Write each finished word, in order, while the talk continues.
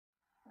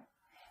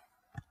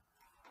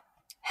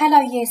Hello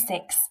Year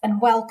 6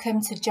 and welcome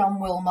to John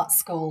Wilmot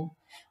School.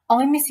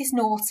 I'm Mrs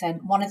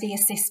Norton, one of the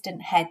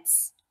assistant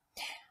heads.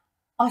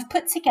 I've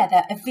put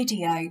together a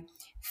video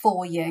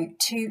for you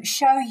to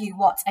show you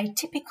what a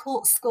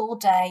typical school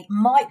day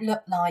might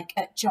look like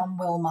at John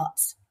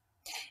Wilmot.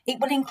 It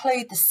will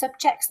include the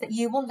subjects that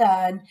you will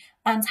learn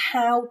and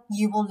how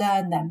you will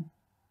learn them.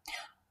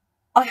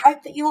 I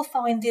hope that you will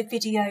find the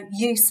video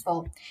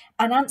useful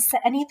and answer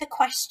any of the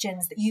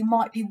questions that you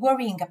might be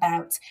worrying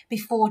about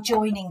before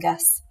joining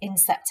us in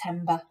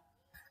September.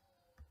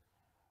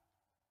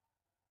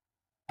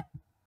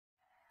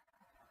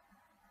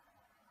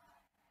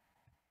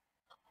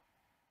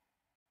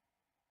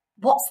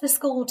 What's the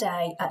school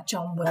day at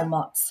John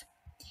Wilmot?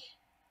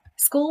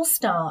 School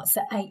starts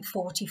at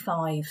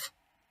 8:45.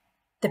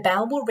 The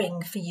bell will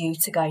ring for you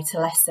to go to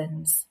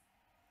lessons.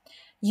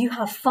 You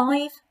have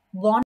 5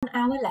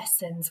 one-hour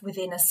lessons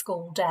within a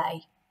school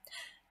day.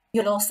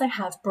 You'll also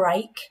have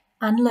break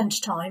and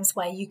lunch times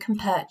where you can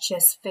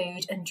purchase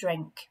food and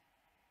drink.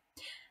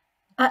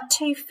 At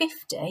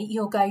 2:50,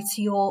 you'll go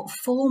to your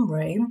form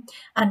room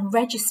and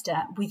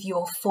register with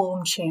your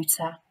form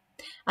tutor,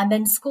 and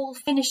then school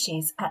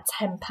finishes at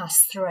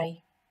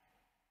 3:10.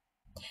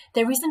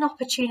 There is an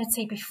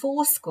opportunity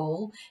before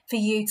school for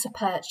you to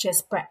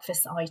purchase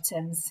breakfast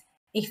items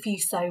if you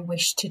so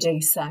wish to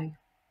do so.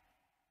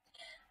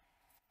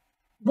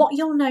 What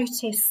you'll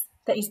notice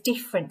that is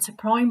different to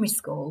primary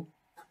school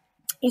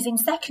is in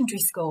secondary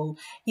school,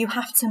 you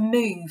have to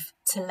move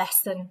to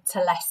lesson.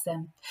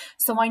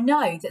 So I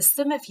know that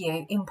some of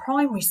you in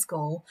primary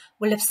school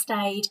will have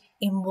stayed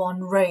in one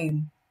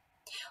room.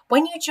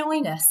 When you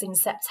join us in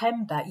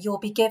September, you'll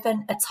be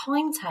given a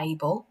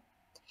timetable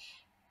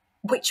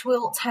which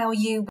will tell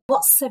you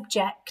what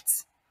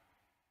subject,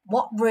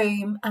 what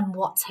room and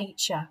what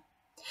teacher.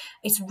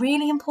 It's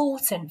really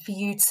important for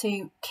you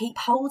to keep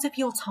hold of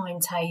your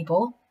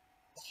timetable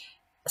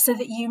so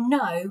that you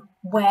know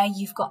where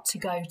you've got to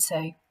go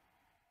to.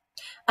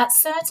 At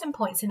certain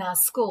points in our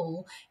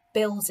school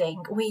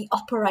building, we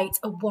operate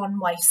a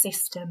one-way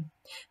system,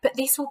 but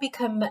this will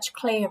become much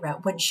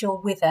clearer once you're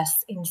with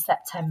us in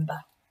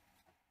September.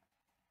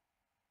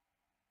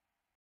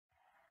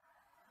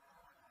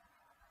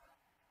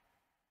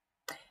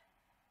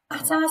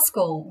 At our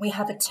school, we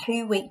have a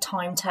 2-week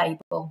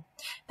timetable.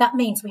 That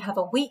means we have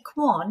a week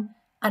 1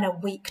 and a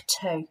week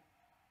 2.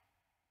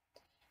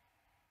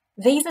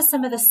 These are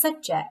some of the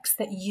subjects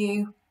that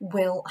you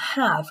will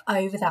have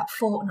over that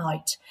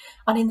fortnight.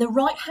 And in the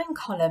right-hand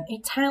column,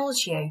 it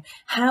tells you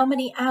how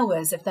many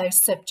hours of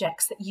those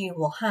subjects that you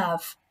will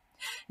have.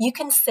 You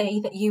can see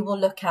that you will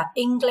look at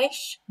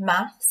English,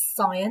 maths,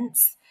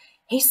 science,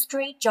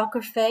 history,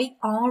 geography,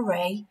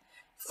 RE,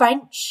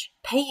 French,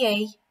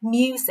 PE,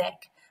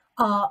 music,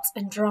 art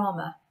and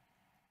drama.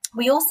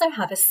 We also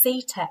have a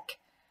CTEC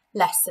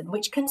lesson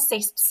which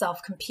consists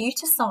of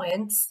computer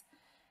science,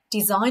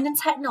 design and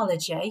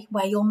technology,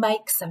 where you'll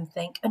make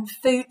something, and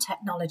food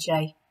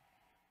technology.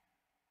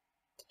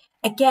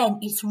 Again,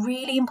 it's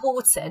really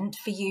important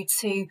for you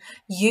to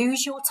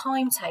use your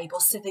timetable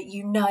so that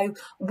you know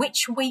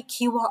which week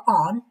you are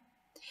on.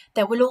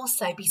 There will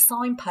also be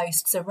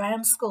signposts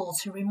around school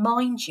to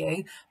remind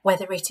you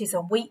whether it is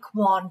a week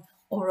 1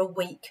 or a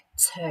week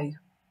 2.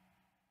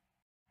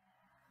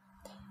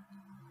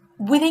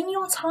 Within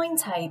your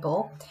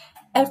timetable,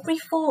 every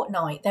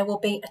fortnight there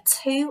will be a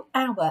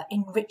 2-hour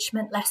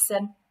enrichment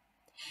lesson.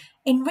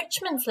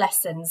 Enrichment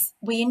lessons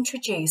we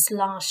introduced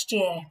last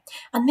year,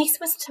 and this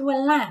was to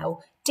allow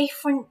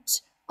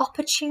different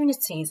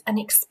opportunities and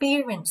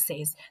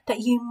experiences that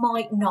you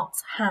might not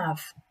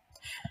have.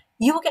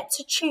 You will get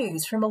to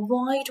choose from a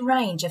wide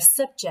range of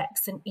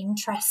subjects and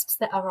interests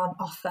that are on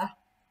offer.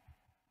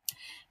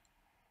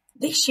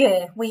 This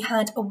year we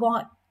had a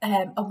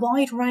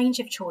wide range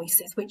of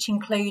choices which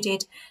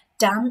included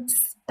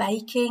dance,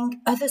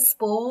 baking, other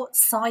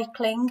sports,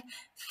 cycling,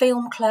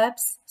 film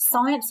clubs,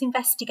 science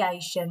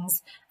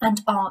investigations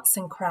and arts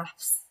and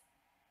crafts.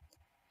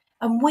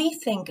 And we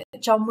think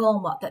at John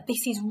Wilmot that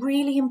this is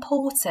really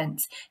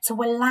important to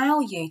allow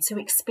you to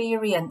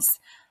experience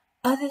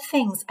other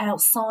things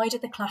outside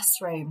of the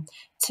classroom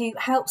to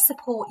help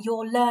support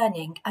your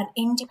learning and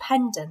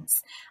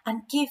independence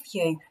and give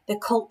you the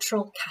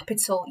cultural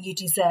capital you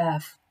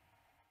deserve.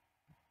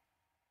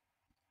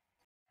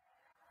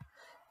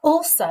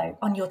 Also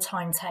on your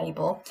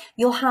timetable,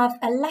 you'll have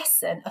a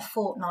lesson a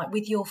fortnight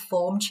with your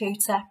form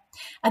tutor,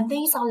 and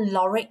these are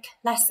LORIC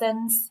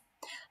lessons.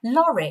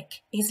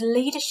 LORIC is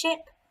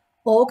leadership,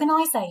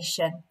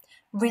 organisation,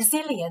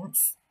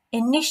 resilience,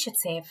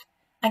 initiative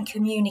and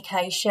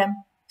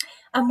communication.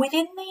 And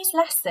within these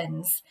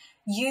lessons,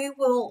 you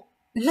will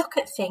look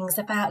at things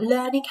about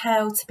learning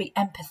how to be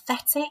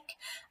empathetic,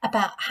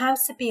 about how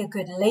to be a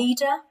good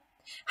leader,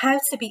 how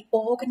to be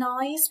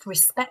organised,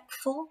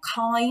 respectful,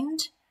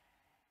 kind,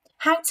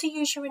 how to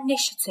use your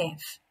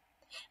initiative,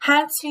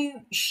 how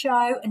to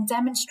show and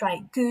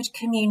demonstrate good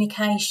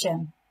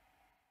communication.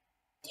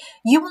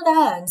 You will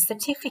earn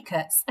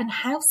certificates and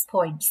house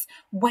points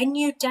when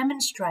you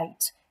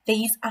demonstrate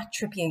these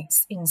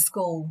attributes in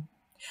school.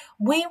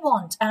 We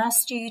want our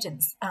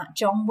students at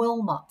John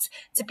Wilmot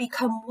to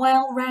become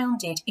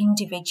well-rounded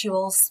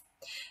individuals,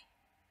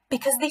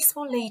 because this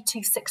will lead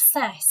to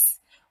success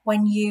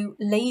when you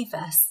leave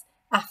us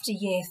after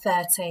year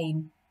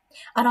 13.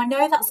 And I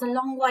know that's a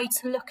long way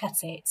to look at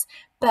it,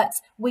 but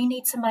we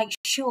need to make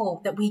sure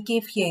that we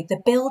give you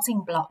the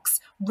building blocks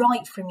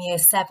right from year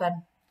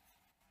 7.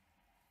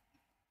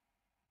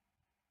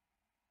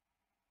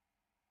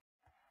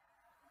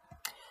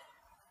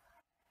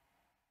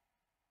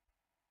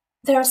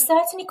 There are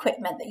certain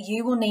equipment that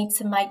you will need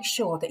to make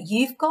sure that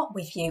you've got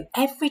with you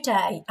every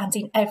day and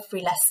in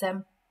every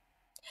lesson.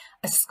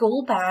 A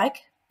school bag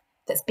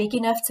that's big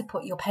enough to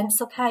put your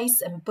pencil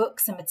case and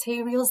books and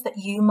materials that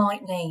you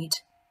might need.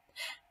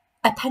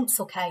 A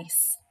pencil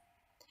case,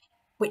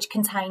 which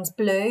contains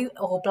blue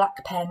or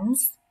black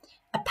pens,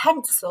 a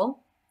pencil,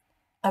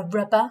 a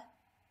rubber,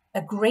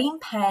 a green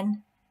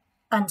pen,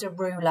 and a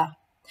ruler.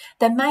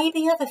 There may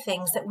be other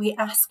things that we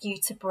ask you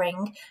to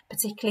bring,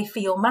 particularly for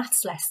your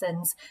maths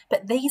lessons,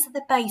 but these are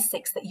the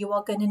basics that you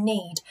are going to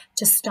need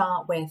to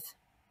start with.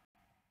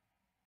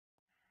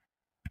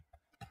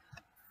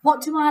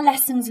 What do our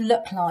lessons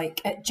look like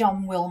at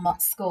John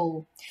Wilmot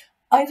School?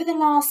 Over the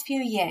last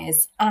few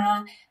years,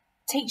 our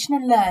teaching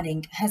and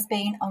learning has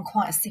been on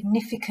quite a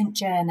significant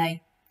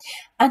journey,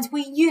 and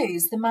we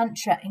use the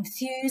mantra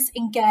Enthuse,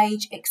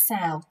 Engage,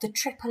 Excel, the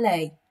Triple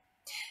E.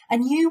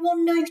 And you will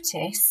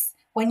notice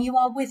when you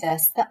are with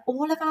us that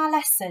all of our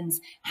lessons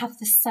have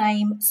the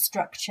same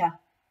structure.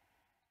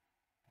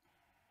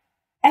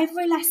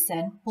 Every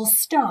lesson will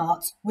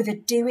start with a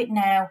Do It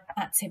Now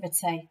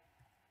activity.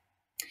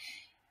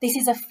 This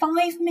is a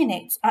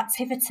 5-minute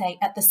activity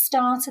at the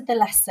start of the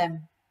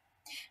lesson,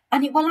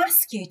 and it will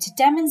ask you to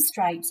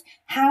demonstrate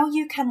how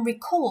you can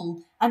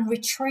recall and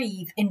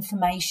retrieve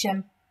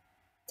information.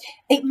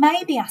 It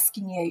may be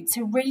asking you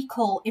to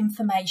recall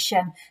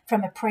information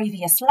from a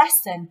previous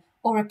lesson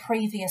or a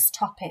previous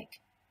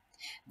topic.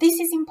 This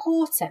is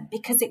important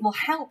because it will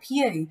help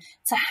you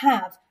to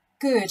have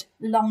good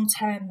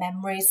long-term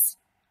memories.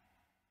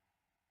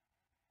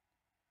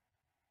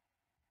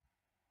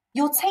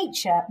 Your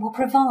teacher will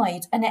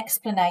provide an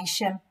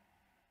explanation,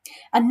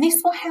 and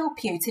this will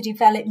help you to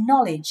develop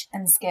knowledge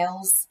and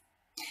skills.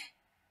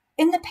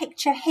 In the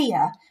picture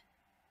here,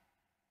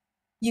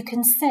 you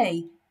can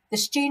see the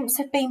students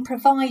have been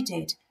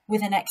provided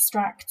with an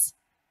extract.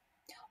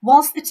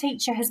 Whilst the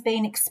teacher has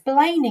been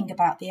explaining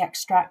about the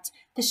extract,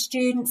 the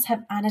students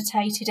have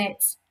annotated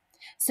it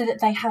so that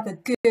they have a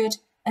good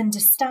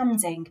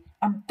understanding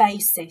and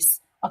basis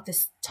of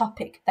the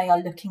topic they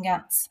are looking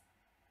at.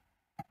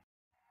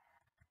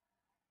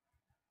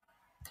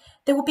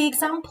 There will be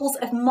examples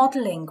of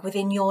modelling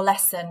within your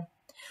lesson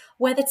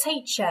where the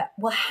teacher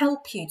will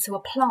help you to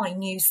apply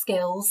new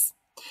skills.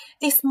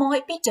 This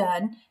might be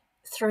done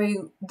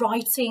through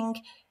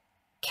writing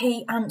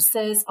key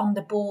answers on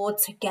the board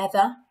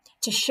together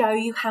to show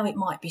you how it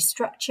might be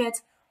structured,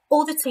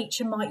 or the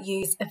teacher might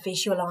use a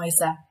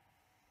visualiser.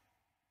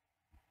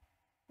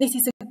 This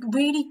is a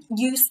really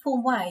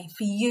useful way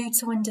for you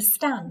to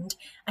understand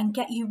and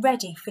get you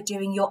ready for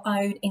doing your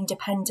own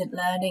independent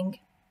learning.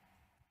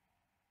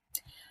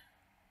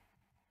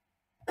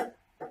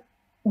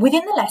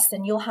 Within the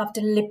lesson, you'll have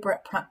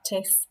deliberate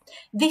practice.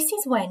 This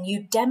is when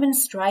you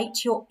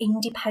demonstrate your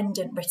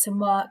independent written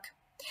work.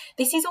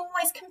 This is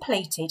always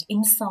completed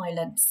in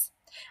silence,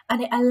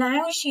 and it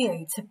allows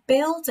you to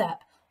build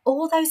up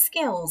all those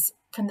skills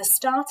from the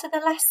start of the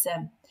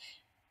lesson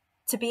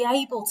to be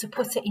able to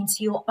put it into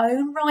your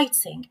own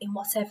writing in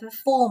whatever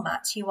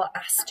format you are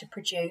asked to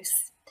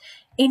produce.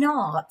 In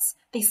art,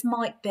 this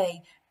might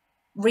be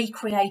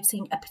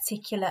recreating a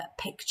particular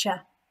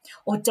picture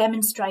or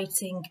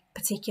demonstrating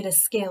particular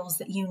skills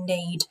that you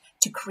need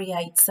to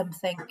create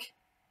something.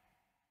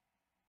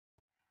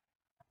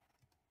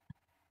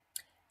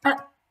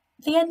 At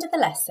the end of the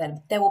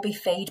lesson, there will be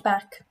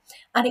feedback,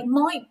 and it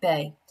might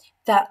be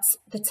that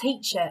the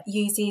teacher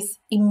uses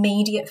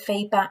immediate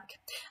feedback.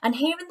 And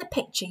here in the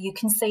picture, you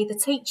can see the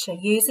teacher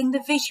using the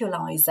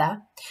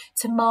visualiser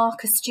to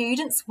mark a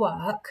student's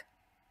work,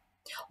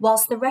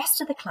 whilst the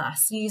rest of the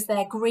class use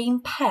their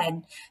green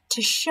pen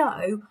to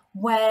show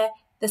where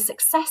the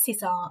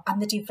successes are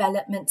and the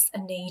developments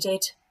are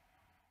needed.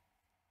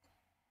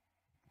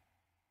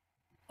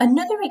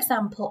 Another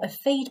example of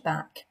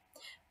feedback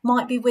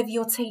might be with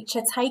your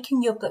teacher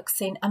taking your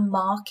books in and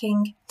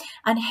marking.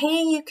 And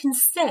here you can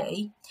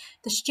see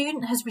the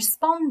student has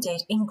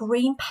responded in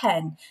green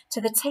pen to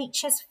the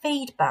teacher's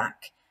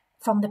feedback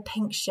from the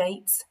pink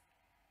sheets.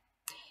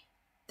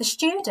 The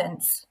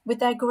students with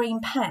their green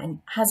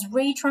pen has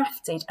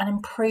redrafted and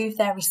improved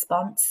their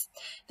response.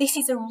 This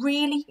is a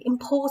really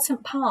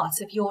important part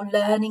of your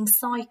learning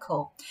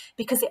cycle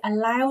because it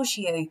allows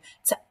you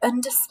to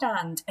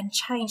understand and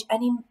change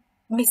any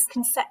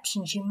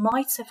misconceptions you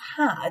might have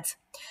had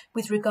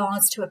with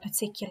regards to a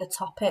particular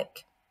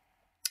topic.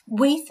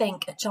 We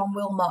think at John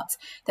Wilmot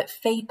that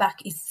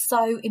feedback is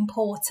so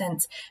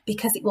important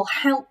because it will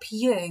help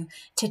you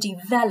to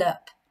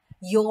develop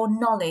your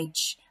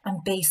knowledge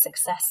and be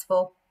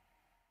successful.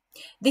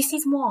 This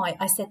is why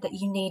I said that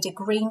you need a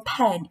green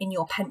pen in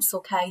your pencil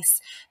case,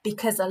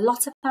 because a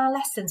lot of our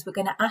lessons we're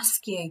going to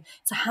ask you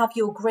to have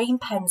your green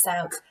pens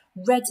out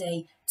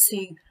ready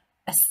to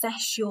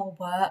assess your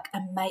work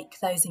and make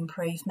those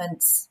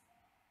improvements.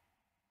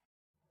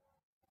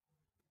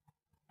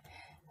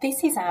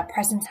 This is our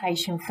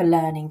presentation for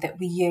learning that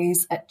we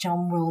use at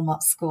John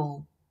Wilmot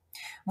School.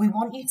 We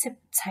want you to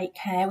take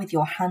care with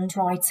your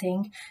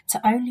handwriting,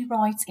 to only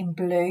write in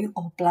blue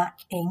or black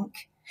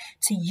ink,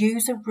 to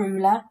use a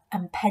ruler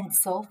and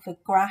pencil for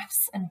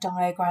graphs and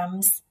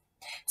diagrams,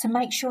 to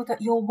make sure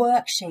that your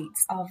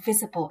worksheets are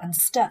visible and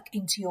stuck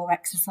into your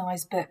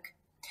exercise book.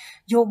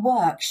 Your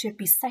work should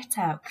be set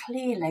out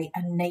clearly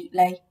and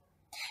neatly.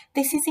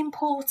 This is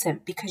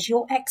important because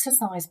your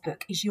exercise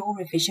book is your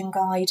revision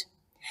guide.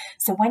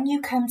 So when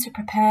you come to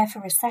prepare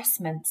for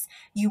assessments,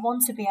 you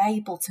want to be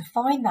able to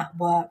find that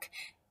work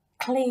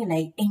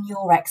clearly in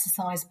your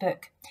exercise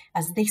book,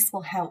 as this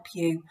will help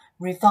you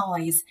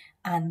revise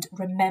and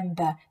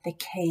remember the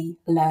key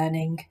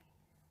learning.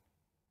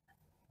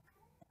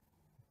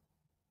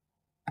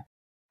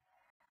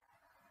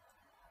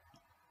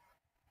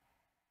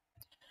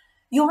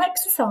 Your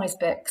exercise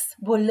books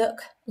will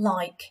look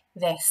like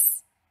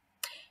this.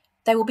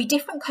 They will be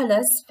different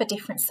colours for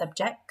different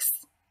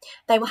subjects.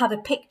 They will have a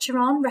picture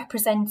on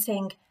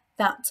representing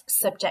that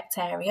subject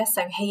area.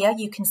 So here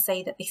you can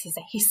see that this is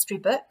a history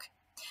book,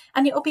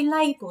 and it will be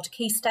labelled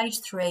Key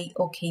Stage 3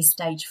 or Key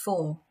Stage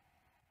 4.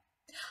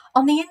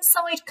 On the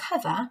inside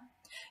cover,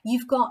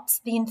 you've got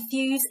the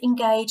Enthuse,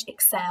 Engage,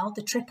 Excel,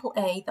 the Triple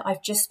E that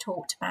I've just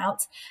talked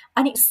about,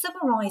 and it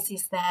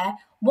summarises there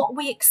what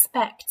we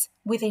expect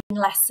within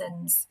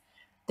lessons.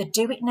 The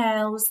do it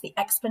nows, the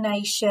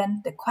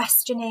explanation, the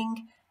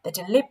questioning, the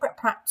deliberate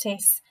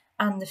practice,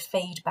 and the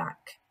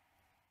feedback.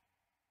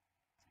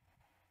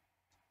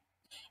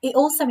 It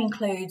also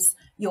includes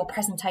your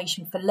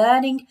presentation for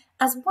learning,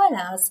 as well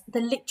as the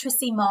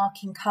literacy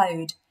marking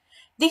code.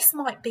 This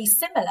might be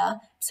similar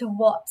to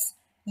what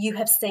you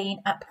have seen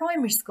at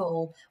primary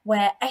school,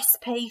 where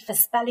SP for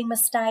spelling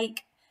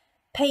mistake,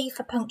 P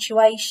for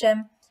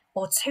punctuation,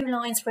 or 2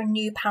 lines for a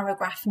new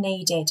paragraph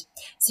needed.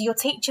 So your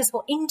teachers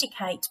will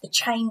indicate the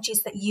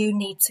changes that you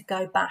need to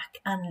go back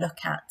and look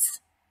at.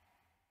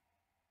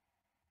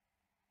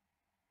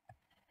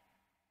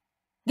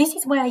 This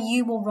is where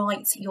you will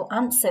write your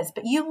answers,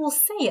 but you will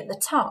see at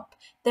the top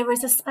there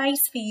is a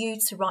space for you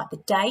to write the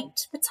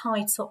date, the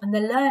title, and the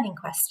learning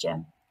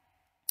question.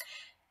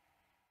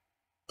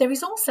 There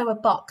is also a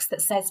box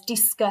that says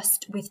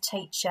discussed with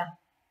teacher.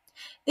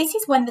 This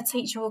is when the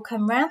teacher will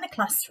come round the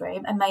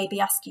classroom and maybe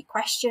ask you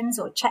questions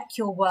or check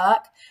your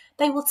work.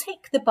 They will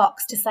tick the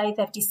box to say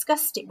they've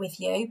discussed it with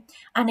you,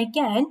 and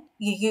again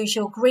you use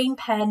your green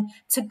pen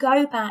to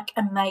go back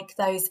and make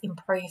those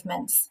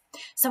improvements.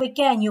 So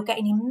again, you're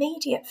getting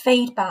immediate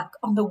feedback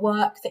on the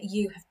work that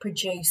you have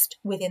produced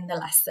within the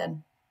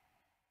lesson.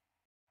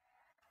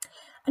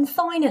 And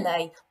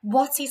finally,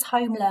 what is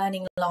home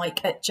learning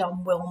like at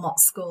John Wilmot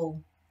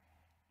School?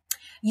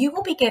 You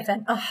will be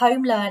given a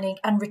home learning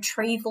and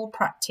retrieval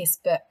practice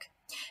book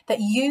that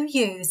you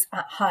use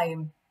at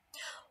home.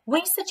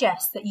 We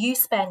suggest that you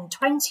spend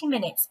 20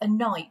 minutes a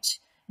night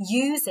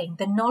using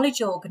the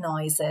knowledge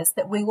organisers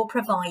that we will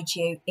provide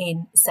you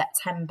in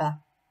September.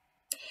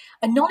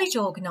 A knowledge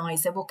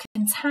organiser will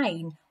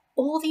contain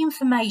all the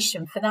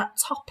information for that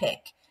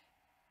topic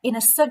in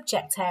a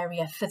subject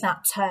area for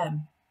that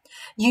term.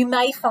 You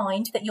may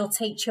find that your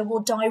teacher will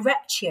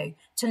direct you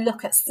to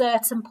look at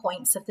certain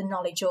points of the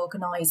knowledge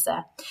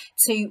organiser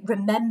to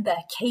remember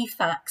key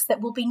facts that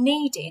will be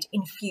needed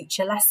in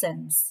future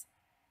lessons.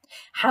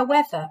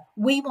 However,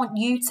 we want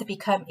you to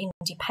become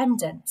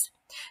independent,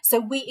 so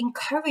we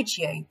encourage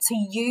you to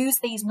use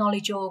these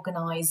knowledge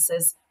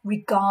organisers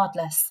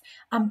regardless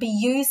and be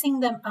using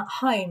them at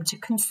home to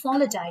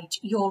consolidate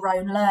your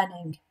own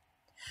learning.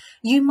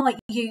 You might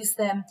use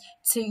them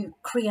to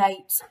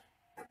create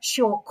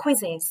short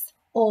quizzes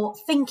or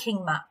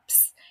thinking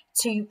maps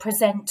to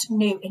present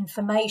new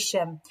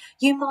information.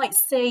 You might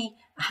see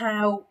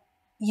how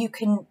you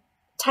can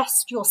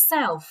test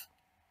yourself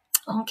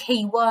on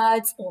key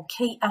words or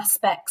key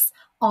aspects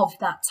of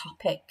that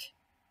topic.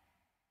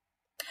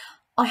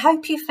 I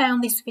hope you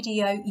found this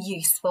video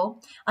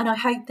useful, and I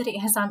hope that it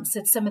has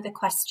answered some of the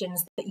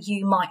questions that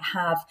you might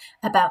have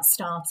about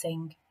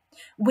starting.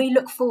 We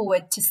look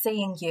forward to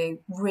seeing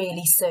you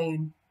really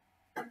soon.